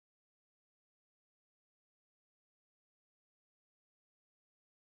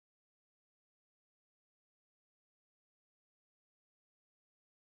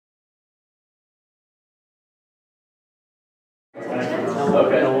session.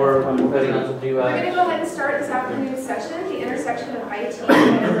 Okay. We're putting on some We're going to go ahead and start this afternoon's session, the intersection of IT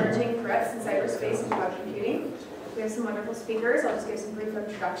and emerging threats in cyberspace and cloud computing. We have some wonderful speakers. I'll just give some brief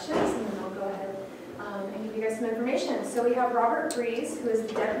introductions, and then I'll go ahead and give you guys some information. So we have Robert Brese, who is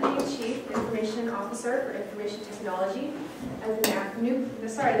the Deputy Chief Information Officer for Information Technology at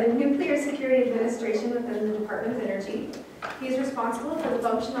the Nuclear Security Administration within the Department of Energy. He is responsible for the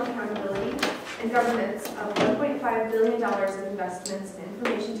functional accountability and governance of $1.5 billion of investments in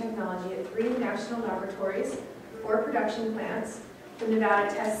information technology at 3 national laboratories, 4 production plants, the Nevada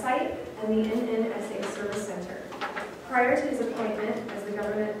Test Site, and the NNSA Service Center. Prior to his appointment as the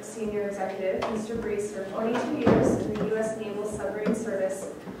government senior executive, Mr. Brese served 22 years in the U.S. Naval Submarine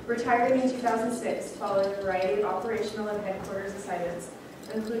Service, retiring in 2006 following a variety of operational and headquarters assignments,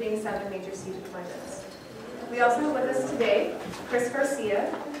 including 7 major sea deployments. We also have with us today Chris Garcia,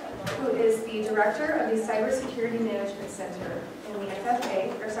 who is the director of the Cybersecurity Management Center in the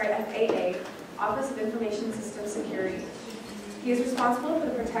FAA, Office of Information System Security. He is responsible for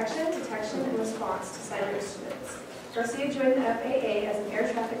the protection, detection, and response to cyber incidents. Garcia joined the FAA as an air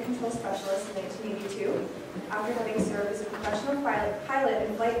traffic control specialist in 1982, after having served as a professional pilot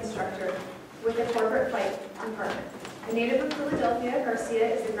and flight instructor with the Corporate Flight Department. A native of Philadelphia,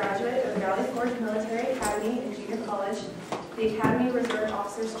 Garcia is a graduate of Valley Forge Military Academy and Junior College, the Academy Reserve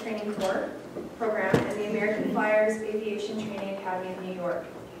Officers Training Corps program, and the American Flyers Aviation Training Academy of New York.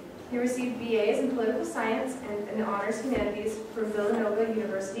 He received BAs in Political Science and Honors Humanities from Villanova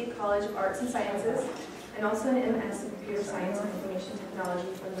University College of Arts and Sciences, and also an MS in Computer Science and Information Technology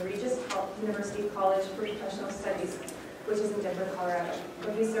from the Regis University College for Professional Studies, which is in Denver, Colorado,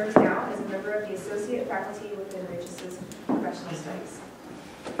 where he serves now as a member of the Associate Faculty within Regis's Professional Studies.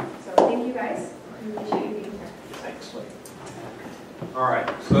 So thank you guys. I appreciate you being here. Thanks. All right,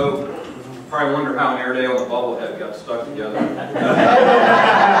 so you probably wonder how an Airedale and a bubblehead got stuck together.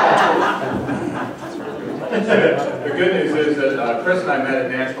 The good news is that Chris and I met at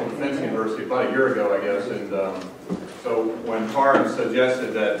National Defense University about a year ago, I guess, and so when Karin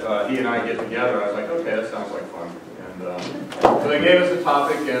suggested that he and I get together, I was like, okay, that sounds like fun. And so they gave us a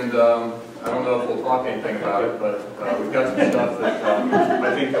topic, and I don't know if we'll talk anything about it, but we've got some stuff that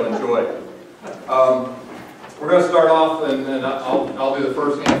I think you'll enjoy. We're going to start off, and I'll do the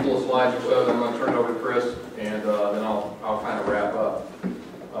first handful of slides or so, then I'm going to turn it over to Chris, and then I'll kind of wrap up.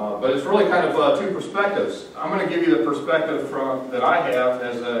 But it's really kind of 2 perspectives. I'm going to give you the perspective that I have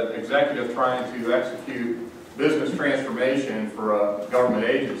as an executive trying to execute business transformation for a government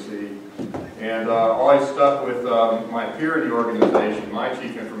agency, and always stuck with my peer in the organization, my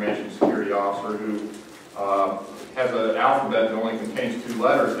Chief Information Security Officer, who has an alphabet that only contains 2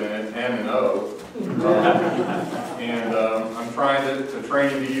 letters in it, N and O. And I'm trying to train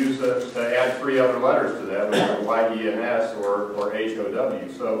him to use to add 3 other letters to that, which are Y-E-N-S or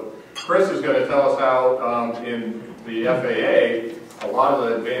H-O-W. So Chris is going to tell us how in the FAA, a lot of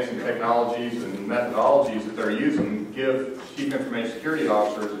the advancing technologies and methodologies that they're using give Chief Information Security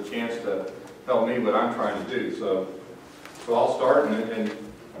Officers a chance to tell me what I'm trying to do. So I'll start and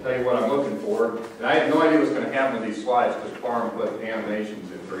tell you what I'm looking for. And I had no idea what's going to happen with these slides because Farm put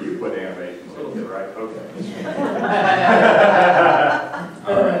animations in, or you put animations in, right? Okay.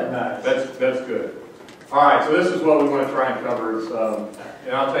 All right, that's good. All right, so this is what we want to try and cover.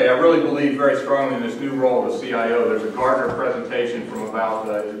 And I'll tell you, I really believe very strongly in this new role of CIO. There's a Gartner presentation from about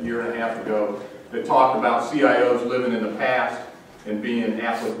a year and a half ago that talked about CIOs living in the past and being,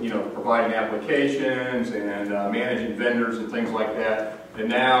 providing applications and managing vendors and things like that. And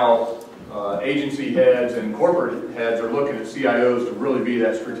now agency heads and corporate heads are looking at CIOs to really be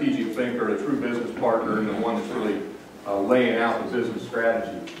that strategic thinker, a true business partner, and the one that's really laying out the business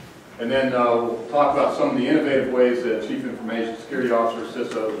strategy. And then we'll talk about some of the innovative ways that Chief Information Security Officers,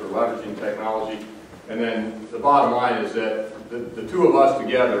 CISOs, are leveraging technology. And then the bottom line is that the 2 of us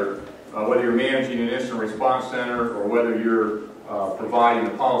together, whether you're managing an incident response center or whether you're providing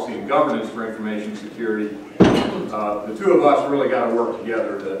the policy and governance for information security, the 2 of us really got to work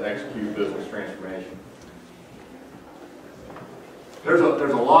together to execute business transformation. There's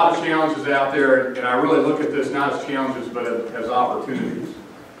a lot of challenges out there, and I really look at this not as challenges but as opportunities.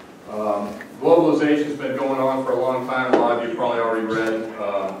 Globalization's been going on for a long time. A lot of you probably already read,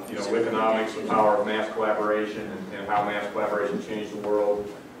 Economics, the power of mass collaboration, and how mass collaboration changed the world.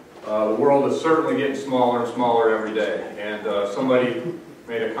 The world is certainly getting smaller and smaller every day. And somebody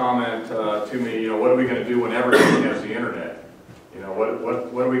made a comment to me, what are we going to do when everybody has the internet?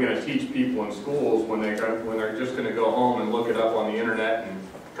 What are we going to teach people in schools when they're just going to go home and look it up on the internet and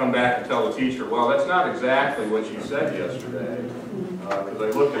come back and tell the teacher, well, that's not exactly what you said yesterday, because I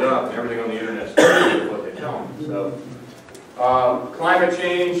looked it up and everything on the internet is what they tell me. So Climate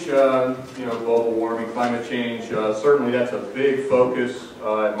change, global warming, climate change, certainly that's a big focus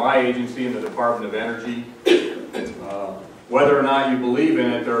at my agency in the Department of Energy. Whether or not you believe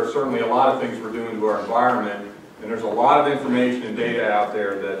in it, there are certainly a lot of things we're doing to our environment, and there's a lot of information and data out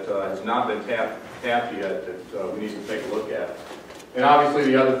there that has not been tapped yet that we need to take a look at. And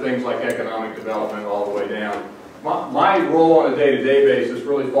obviously the other things like economic development all the way down. My role on a day-to-day basis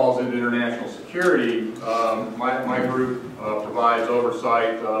really falls into international security. My group provides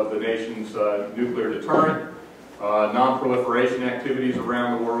oversight of the nation's nuclear deterrent, non-proliferation activities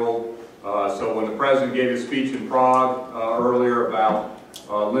around the world. So when the President gave his speech in Prague earlier about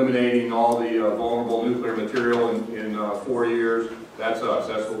eliminating all the vulnerable nuclear material in 4 years, that's us.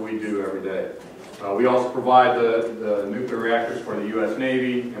 That's what we do every day. We also provide the nuclear reactors for the U.S.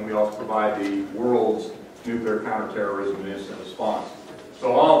 Navy, and we also provide the world's nuclear counterterrorism and instant response.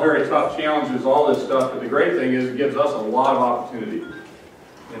 So all very tough challenges, all this stuff, but the great thing is it gives us a lot of opportunity.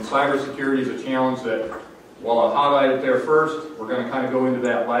 And cybersecurity is a challenge that, while I'll highlight it there first, we're going to kind of go into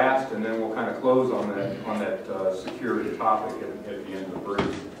that last, and then we'll kind of close on that security topic at the end of the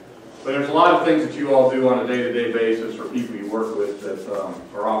brief. But there's a lot of things that you all do on a day-to-day basis, or people you work with, that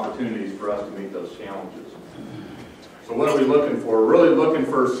are opportunities for us to meet those challenges. So what are we looking for? We're really looking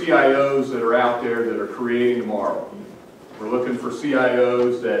for CIOs that are out there that are creating tomorrow. We're looking for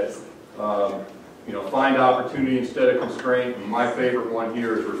CIOs that find opportunity instead of constraint. And my favorite one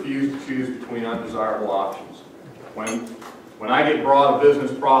here is refuse to choose between undesirable options. When I get brought a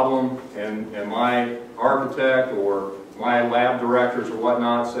business problem and my architect or my lab directors or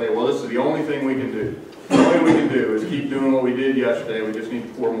whatnot say, well, this is the only thing we can do. The only thing we can do is keep doing what we did yesterday. We just need to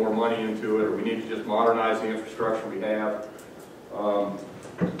pour more money into it, or we need to just modernize the infrastructure we have.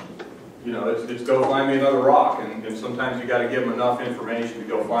 It's go find me another rock, and sometimes you got to give them enough information to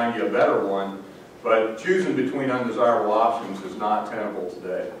go find you a better one. But choosing between undesirable options is not tenable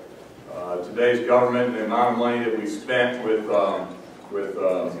today. Today's government, the amount of money that we spent with the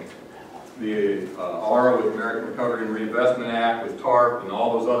ARA, with American Recovery and Reinvestment Act, with TARP, and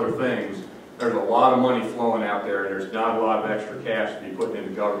all those other things, there's a lot of money flowing out there, and there's not a lot of extra cash to be put into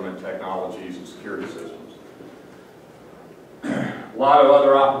government technologies and security systems. A lot of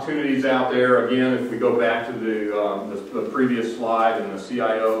other opportunities out there. Again, if we go back to the previous slide and the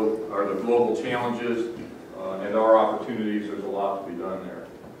CIO, or the global challenges and our opportunities, there's a lot to be done there.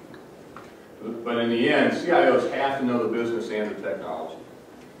 But in the end, CIOs have to know the business and the technology.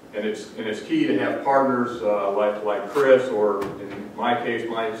 And it's key to have partners like Chris, or in my case,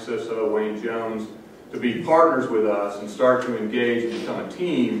 my CISO, Wayne Jones, to be partners with us and start to engage and become a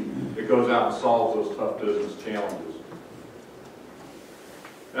team that goes out and solves those tough business challenges.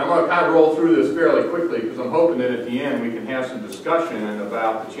 And I'm going to kind of roll through this fairly quickly because I'm hoping that at the end we can have some discussion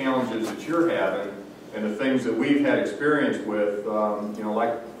about the challenges that you're having and the things that we've had experience with. As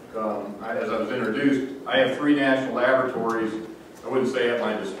I was introduced, I have 3 national laboratories. I wouldn't say at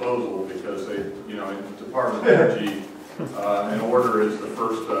my disposal because they, in the Department of Energy, an order is the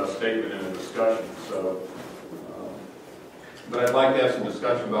first statement in a discussion. So, but I'd like to have some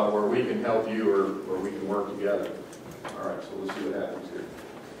discussion about where we can help you or where we can work together. All right, so let's see what happens here.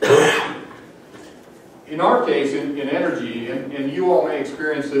 In our case, in energy, and you all may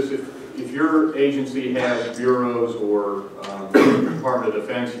experience this if your agency has bureaus or Department of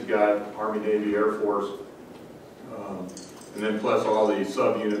Defense, you've got Army, Navy, Air Force, and then plus all the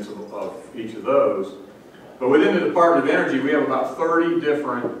subunits of each of those. But within the Department of Energy, we have about 30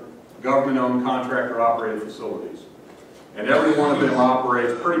 different government-owned contractor-operated facilities. And every one of them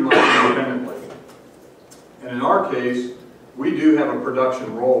operates pretty much independently. And in our case, we do have a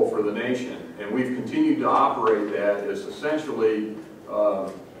production role for the nation, and we've continued to operate that as essentially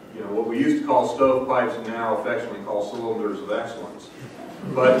what we used to call stovepipes and now affectionately call cylinders of excellence.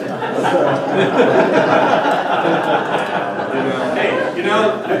 But hey,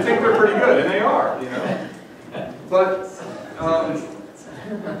 they think they're pretty good, and they are, But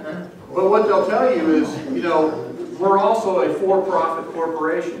what they'll tell you is, we're also a for-profit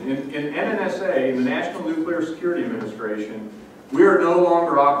corporation. In NNSA, in the National Nuclear Security Administration, we are no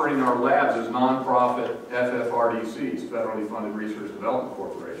longer operating our labs as nonprofit FFRDCs, federally funded research development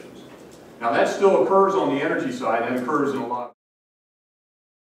corporations. Now that still occurs on the energy side, and occurs in a lot